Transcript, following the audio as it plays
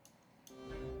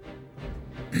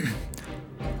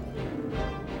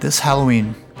This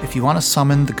Halloween, if you want to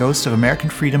summon the ghost of American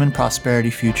freedom and prosperity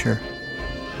future,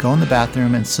 go in the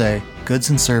bathroom and say, "Goods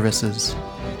and services,"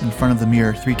 in front of the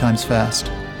mirror 3 times fast.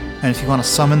 And if you want to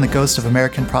summon the ghost of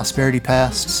American prosperity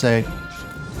past, say,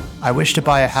 "I wish to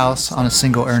buy a house on a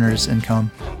single earner's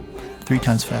income," 3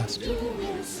 times fast.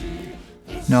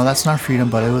 No, that's not freedom,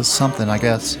 but it was something, I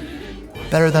guess.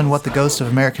 Better than what the ghost of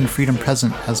American freedom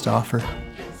present has to offer.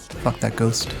 Fuck that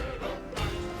ghost.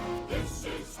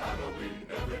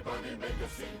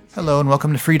 Hello and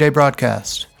welcome to Free Day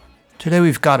Broadcast. Today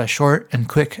we've got a short and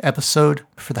quick episode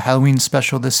for the Halloween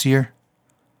special this year.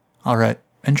 Alright,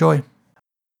 enjoy.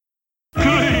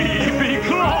 Creepy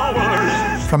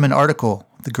crawlers! From an article,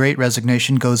 The Great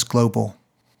Resignation Goes Global.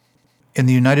 In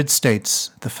the United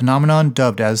States, the phenomenon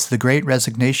dubbed as the Great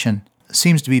Resignation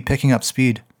seems to be picking up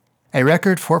speed. A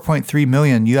record 4.3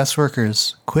 million U.S.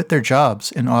 workers quit their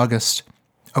jobs in August,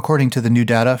 according to the new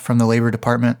data from the Labor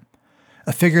Department,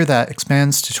 a figure that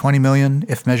expands to 20 million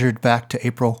if measured back to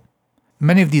April.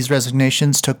 Many of these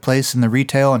resignations took place in the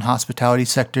retail and hospitality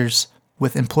sectors,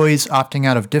 with employees opting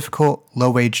out of difficult,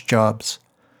 low-wage jobs.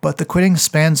 But the quitting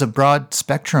spans a broad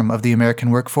spectrum of the American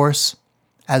workforce,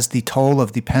 as the toll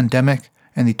of the pandemic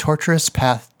and the torturous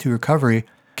path to recovery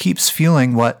keeps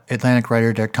fueling what Atlantic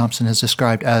writer Derek Thompson has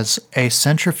described as a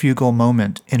centrifugal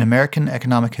moment in American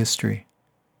economic history.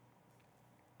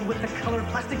 With the colored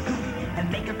plastic goop and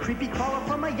make a creepy crawler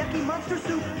from a yucky monster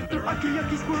soup. They're ucky,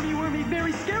 yucky, squirmy, wormy,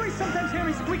 very scary, sometimes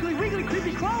hairy, squiggly, wiggly,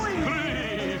 creepy crawling.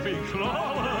 Creepy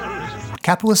crawlers!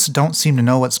 Capitalists don't seem to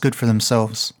know what's good for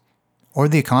themselves, or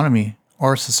the economy,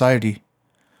 or society.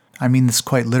 I mean this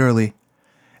quite literally.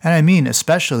 And I mean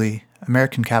especially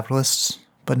American capitalists,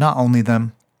 but not only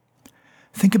them.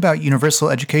 Think about universal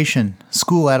education,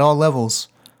 school at all levels.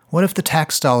 What if the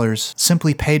tax dollars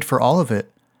simply paid for all of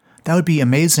it? That would be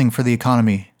amazing for the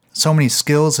economy. So many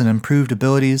skills and improved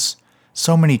abilities,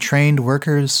 so many trained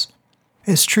workers.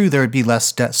 It's true there would be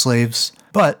less debt slaves,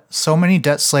 but so many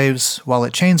debt slaves, while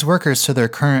it chains workers to their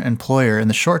current employer in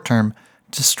the short term,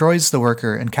 destroys the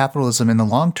worker and capitalism in the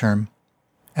long term,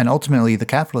 and ultimately the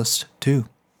capitalist too.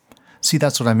 See,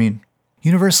 that's what I mean.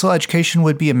 Universal education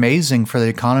would be amazing for the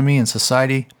economy and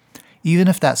society, even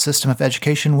if that system of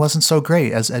education wasn't so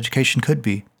great as education could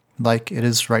be. Like it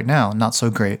is right now, not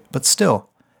so great. But still,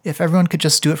 if everyone could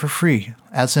just do it for free,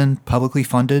 as in publicly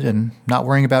funded and not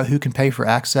worrying about who can pay for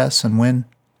access and when,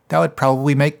 that would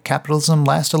probably make capitalism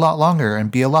last a lot longer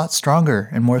and be a lot stronger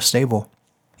and more stable.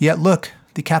 Yet look,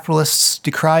 the capitalists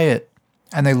decry it,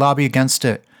 and they lobby against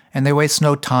it, and they waste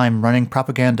no time running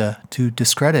propaganda to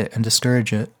discredit and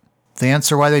discourage it. The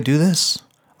answer why they do this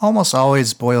almost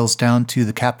always boils down to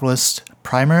the capitalists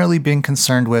primarily being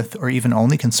concerned with, or even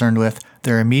only concerned with,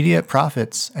 their immediate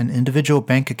profits and individual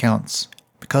bank accounts,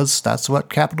 because that's what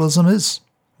capitalism is.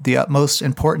 The utmost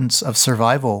importance of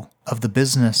survival of the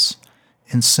business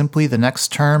in simply the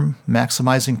next term,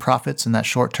 maximizing profits in that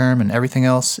short term, and everything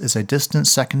else is a distant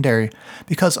secondary,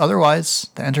 because otherwise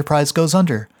the enterprise goes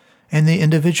under, and the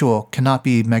individual cannot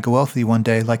be mega wealthy one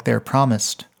day like they're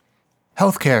promised.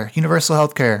 Healthcare, universal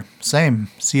healthcare, same,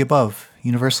 see above,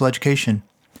 universal education,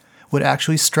 would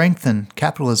actually strengthen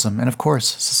capitalism and, of course,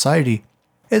 society.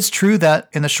 It's true that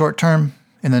in the short term,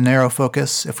 in the narrow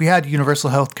focus, if we had universal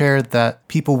healthcare, that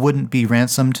people wouldn't be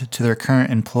ransomed to their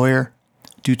current employer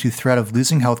due to threat of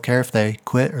losing healthcare if they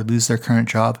quit or lose their current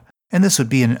job. And this would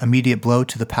be an immediate blow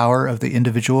to the power of the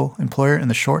individual employer in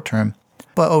the short term.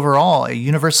 But overall, a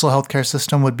universal healthcare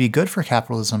system would be good for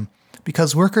capitalism,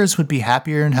 because workers would be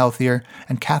happier and healthier,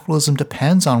 and capitalism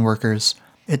depends on workers.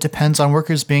 It depends on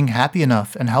workers being happy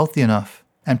enough and healthy enough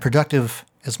and productive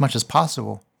as much as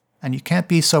possible. And you can't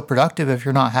be so productive if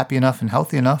you're not happy enough and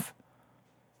healthy enough.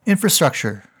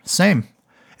 Infrastructure, same.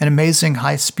 An amazing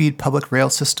high-speed public rail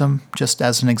system, just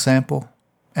as an example,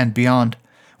 and beyond,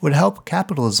 would help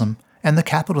capitalism and the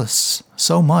capitalists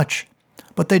so much.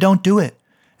 But they don't do it,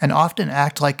 and often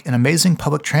act like an amazing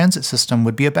public transit system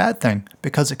would be a bad thing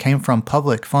because it came from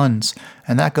public funds,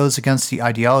 and that goes against the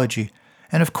ideology.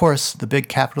 And of course, the big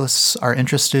capitalists are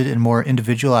interested in more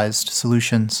individualized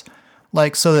solutions,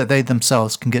 like so that they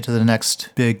themselves can get to the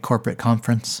next big corporate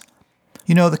conference.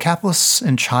 You know, the capitalists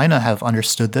in China have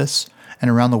understood this, and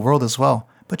around the world as well,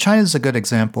 but China is a good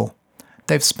example.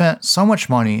 They've spent so much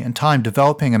money and time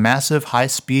developing a massive,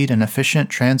 high-speed and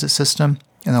efficient transit system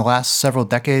in the last several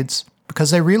decades, because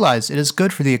they realize it is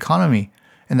good for the economy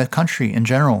and the country in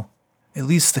general. At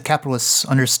least the capitalists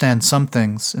understand some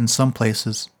things in some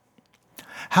places.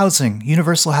 Housing,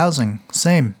 universal housing,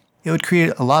 same. It would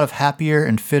create a lot of happier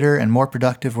and fitter and more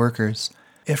productive workers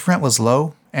if rent was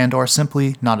low and or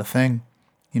simply not a thing.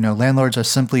 Landlords are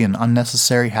simply an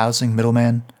unnecessary housing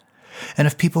middleman. And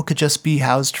if people could just be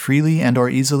housed freely and or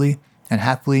easily, and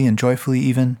happily and joyfully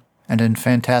even, and in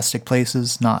fantastic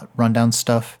places, not rundown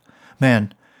stuff,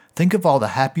 man, think of all the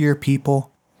happier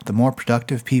people, the more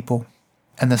productive people,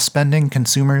 and the spending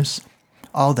consumers,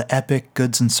 all the epic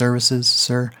goods and services,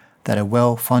 sir, that a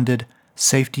well-funded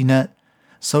safety net,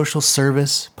 social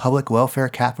service, public welfare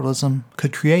capitalism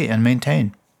could create and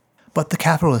maintain. But the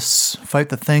capitalists fight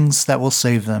the things that will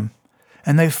save them,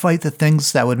 and they fight the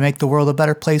things that would make the world a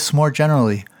better place more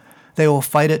generally. They will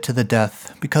fight it to the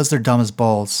death because they're dumb as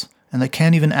balls, and they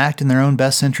can't even act in their own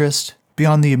best interest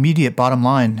beyond the immediate bottom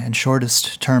line and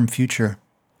shortest term future.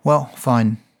 Well,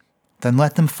 fine. Then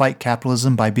let them fight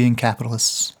capitalism by being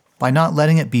capitalists, by not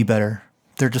letting it be better.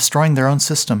 They're destroying their own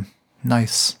system.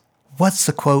 Nice. What's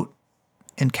the quote?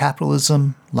 In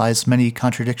capitalism lies many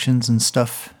contradictions and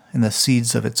stuff in the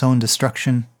seeds of its own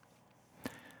destruction.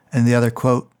 And the other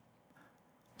quote,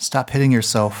 stop hitting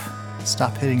yourself.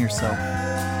 Stop hitting yourself.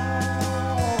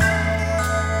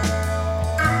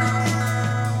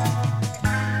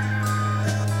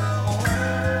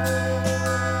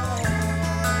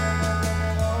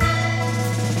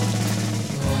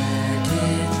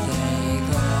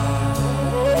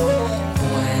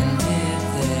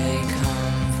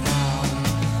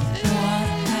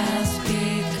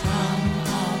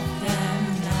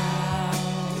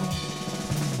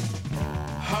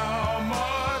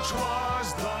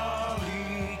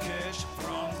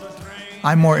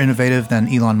 I'm more innovative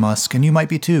than Elon Musk, and you might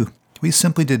be too. We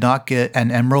simply did not get an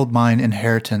emerald mine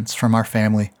inheritance from our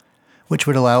family, which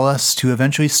would allow us to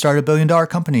eventually start a billion-dollar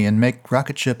company and make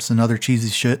rocket ships and other cheesy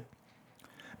shit,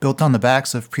 built on the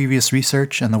backs of previous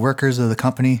research and the workers of the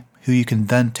company who you can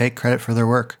then take credit for their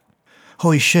work.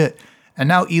 Holy shit, and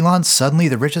now Elon's suddenly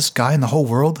the richest guy in the whole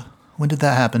world? When did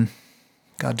that happen?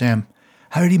 Goddamn.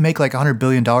 How did he make like $100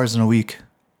 billion in a week?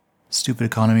 Stupid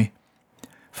economy.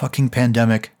 Fucking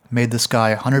pandemic made this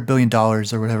guy $100 billion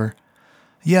or whatever.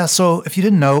 Yeah, so if you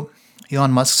didn't know,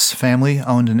 Elon Musk's family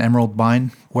owned an emerald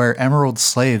mine where emerald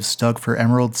slaves dug for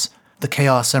emeralds, the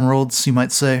Chaos Emeralds, you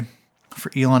might say,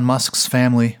 for Elon Musk's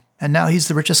family. And now he's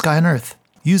the richest guy on Earth,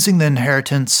 using the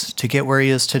inheritance to get where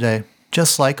he is today,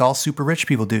 just like all super rich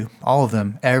people do. All of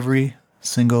them. Every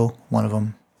single one of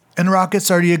them. And rockets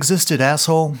already existed,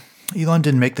 asshole. Elon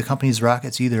didn't make the company's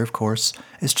rockets either, of course.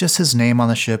 It's just his name on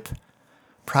the ship.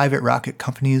 Private rocket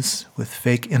companies with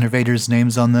fake innovators'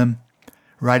 names on them,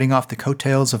 riding off the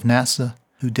coattails of NASA,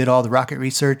 who did all the rocket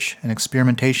research and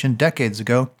experimentation decades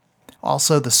ago.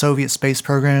 Also the Soviet space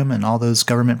program and all those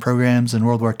government programs in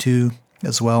World War II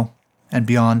as well, and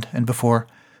beyond and before.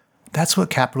 That's what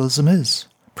capitalism is.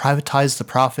 Privatize the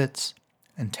profits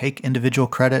and take individual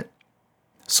credit.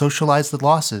 Socialize the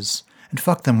losses and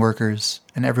fuck them workers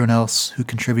and everyone else who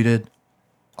contributed.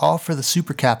 All for the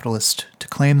super capitalist to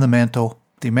claim the mantle,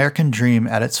 the American dream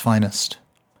at its finest.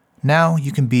 Now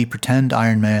you can be pretend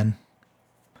Iron Man.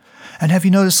 And have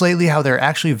you noticed lately how there are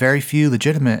actually very few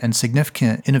legitimate and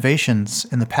significant innovations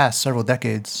in the past several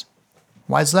decades?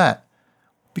 Why is that?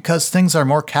 Because things are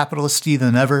more capitalist-y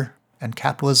than ever, and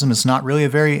capitalism is not really a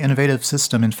very innovative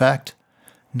system, in fact.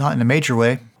 Not in a major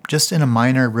way, just in a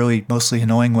minor, really mostly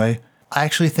annoying way. I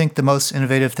actually think the most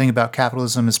innovative thing about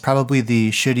capitalism is probably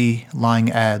the shitty,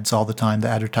 lying ads all the time, the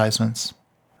advertisements.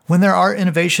 When there are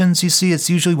innovations, you see it's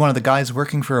usually one of the guys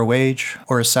working for a wage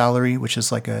or a salary, which is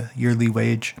like a yearly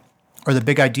wage. Or the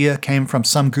big idea came from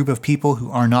some group of people who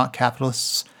are not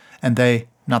capitalists, and they,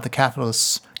 not the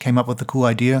capitalists, came up with the cool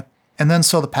idea, and then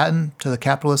sold the patent to the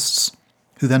capitalists,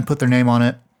 who then put their name on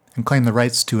it and claim the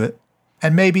rights to it.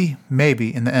 And maybe,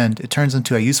 in the end, it turns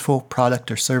into a useful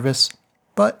product or service,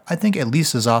 but I think at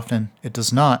least as often it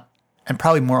does not, and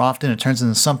probably more often it turns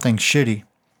into something shitty.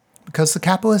 Because the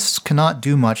capitalists cannot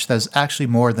do much that is actually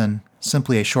more than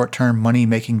simply a short-term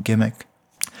money-making gimmick.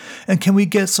 And can we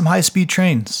get some high-speed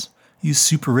trains? You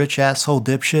super rich asshole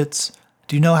dipshits.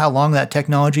 Do you know how long that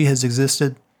technology has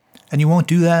existed? And you won't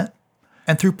do that?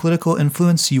 And through political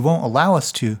influence, you won't allow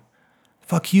us to.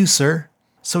 Fuck you, sir.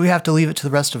 So we have to leave it to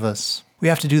the rest of us. We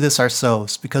have to do this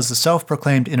ourselves, because the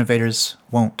self-proclaimed innovators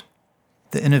won't.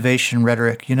 The innovation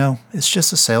rhetoric, it's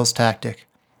just a sales tactic,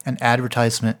 an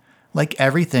advertisement, like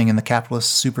everything in the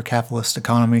capitalist, super capitalist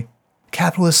economy.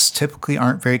 Capitalists typically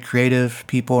aren't very creative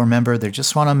people, remember, they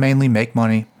just want to mainly make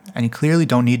money, and you clearly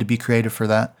don't need to be creative for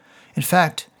that. In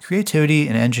fact, creativity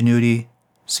and ingenuity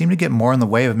seem to get more in the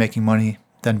way of making money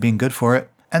than being good for it.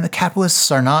 And the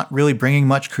capitalists are not really bringing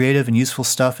much creative and useful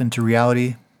stuff into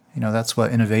reality. That's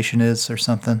what innovation is or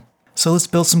something. So let's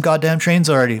build some goddamn trains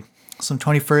already. Some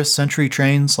 21st century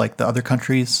trains like the other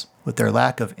countries with their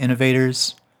lack of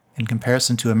innovators in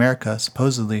comparison to America,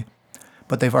 supposedly,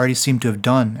 but they've already seemed to have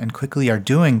done and quickly are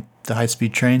doing the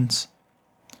high-speed trains.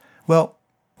 Well,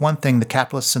 one thing the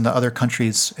capitalists in the other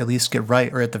countries at least get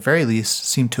right, or at the very least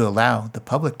seem to allow the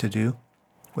public to do,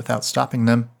 without stopping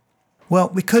them. Well,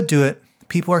 we could do it.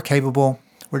 People are capable.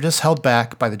 We're just held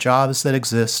back by the jobs that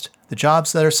exist, the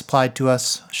jobs that are supplied to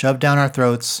us, shoved down our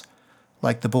throats,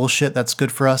 like the bullshit that's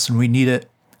good for us and we need it,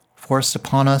 forced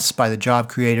upon us by the job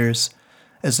creators,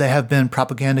 as they have been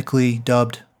propagandically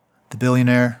dubbed, the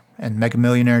billionaire and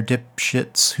megamillionaire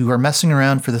dipshits who are messing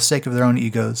around for the sake of their own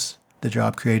egos, the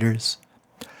job creators.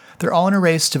 They're all in a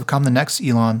race to become the next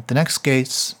Elon, the next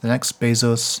Gates, the next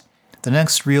Bezos, the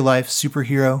next real-life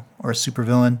superhero or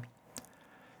supervillain.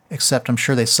 Except I'm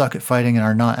sure they suck at fighting and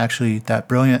are not actually that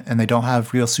brilliant, and they don't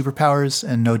have real superpowers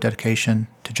and no dedication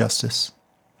to justice.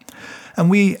 And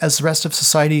we, as the rest of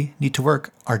society, need to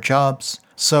work our jobs.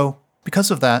 So,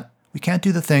 because of that, we can't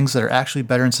do the things that are actually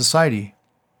better in society.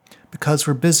 Because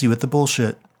we're busy with the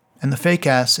bullshit and the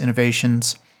fake-ass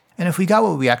innovations. And if we got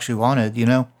what we actually wanted,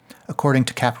 according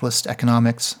to capitalist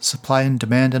economics, supply and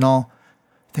demand and all,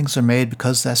 things are made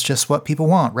because that's just what people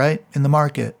want, right? In the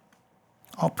market.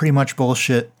 All pretty much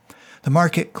bullshit. The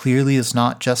market clearly is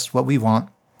not just what we want,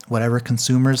 whatever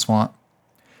consumers want.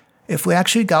 If we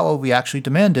actually got what we actually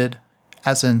demanded,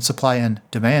 as in supply and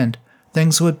demand,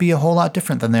 things would be a whole lot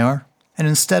different than they are. And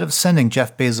instead of sending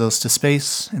Jeff Bezos to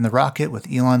space in the rocket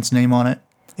with Elon's name on it,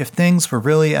 if things were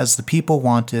really as the people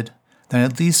wanted, then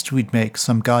at least we'd make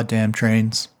some goddamn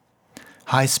trains.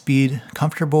 High-speed,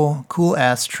 comfortable,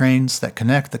 cool-ass trains that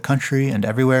connect the country and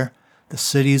everywhere, the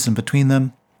cities and between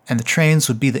them, and the trains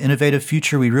would be the innovative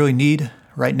future we really need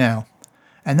right now.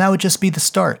 And that would just be the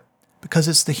start, because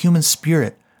it's the human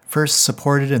spirit, first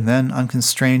supported and then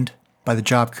unconstrained by the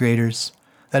job creators,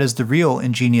 that is the real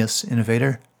ingenious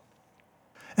innovator.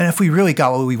 And if we really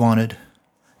got what we wanted,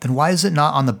 then why is it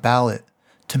not on the ballot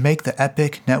to make the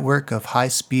epic network of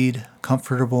high-speed,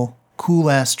 comfortable,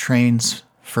 cool-ass trains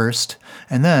first,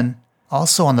 and then,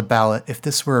 also on the ballot, if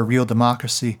this were a real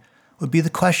democracy, would be the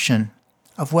question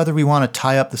of whether we want to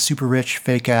tie up the super-rich,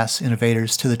 fake-ass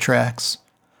innovators to the tracks.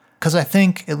 Because I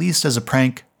think, at least as a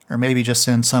prank, or maybe just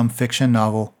in some fiction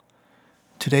novel,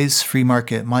 today's free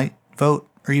market might vote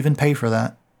or even pay for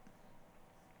that.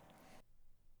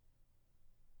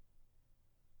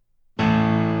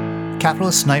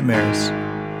 Capitalist nightmares.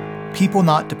 People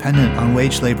not dependent on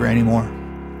wage labor anymore.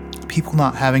 People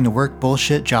not having to work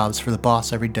bullshit jobs for the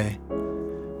boss every day.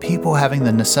 People having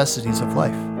the necessities of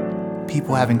life.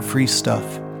 People having free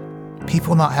stuff.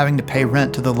 People not having to pay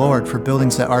rent to the Lord for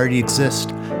buildings that already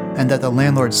exist and that the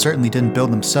landlord certainly didn't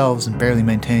build themselves and barely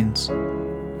maintains.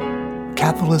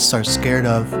 Capitalists are scared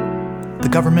of the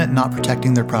government not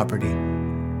protecting their property.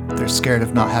 They're scared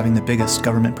of not having the biggest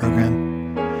government program.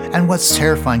 And what's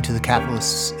terrifying to the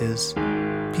capitalists is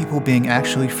people being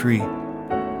actually free.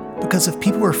 Because if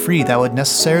people were free, that would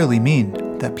necessarily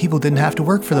mean that people didn't have to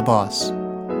work for the boss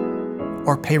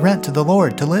or pay rent to the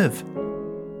Lord to live.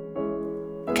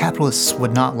 Capitalists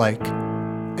would not like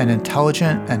an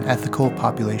intelligent and ethical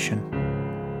population.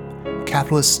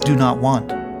 Capitalists do not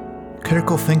want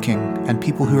critical thinking and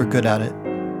people who are good at it.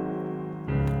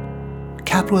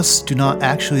 Capitalists do not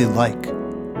actually like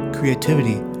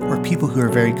creativity or people who are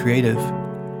very creative,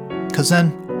 because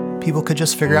then people could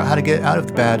just figure out how to get out of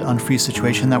the bad, unfree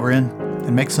situation that we're in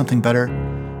and make something better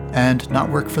and not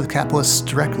work for the capitalists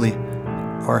directly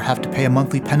or have to pay a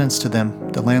monthly penance to them,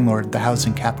 the landlord, the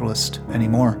housing capitalist,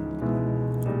 anymore.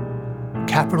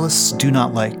 Capitalists do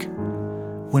not like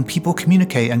when people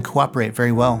communicate and cooperate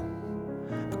very well.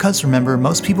 Because remember,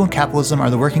 most people in capitalism are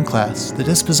the working class, the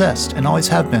dispossessed, and always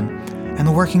have been. And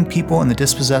the working people and the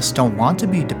dispossessed don't want to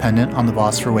be dependent on the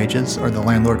boss for wages or the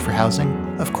landlord for housing.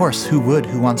 Of course, who would,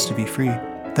 who wants to be free?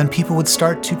 Then people would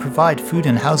start to provide food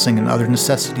and housing and other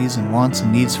necessities and wants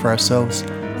and needs for ourselves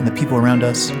and the people around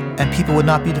us, and people would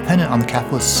not be dependent on the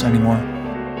capitalists anymore.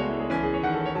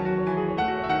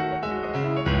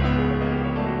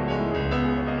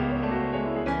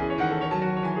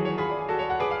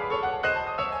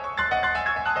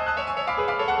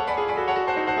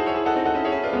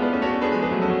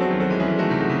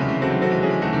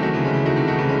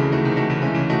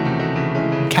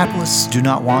 Capitalists do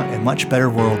not want a much better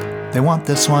world. They want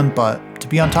this one, but to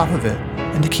be on top of it,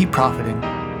 and to keep profiting,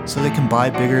 so they can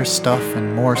buy bigger stuff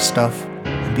and more stuff,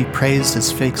 and be praised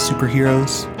as fake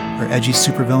superheroes, or edgy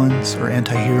supervillains, or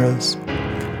anti-heroes.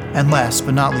 And last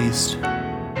but not least,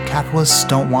 capitalists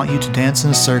don't want you to dance in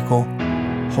a circle,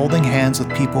 holding hands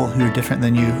with people who are different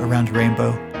than you around a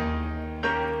rainbow.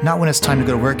 Not when it's time to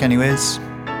go to work anyways.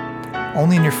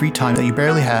 Only in your free time that you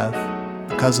barely have,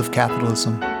 because of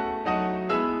capitalism.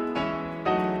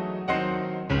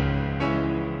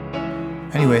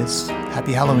 Anyways,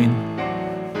 happy Halloween.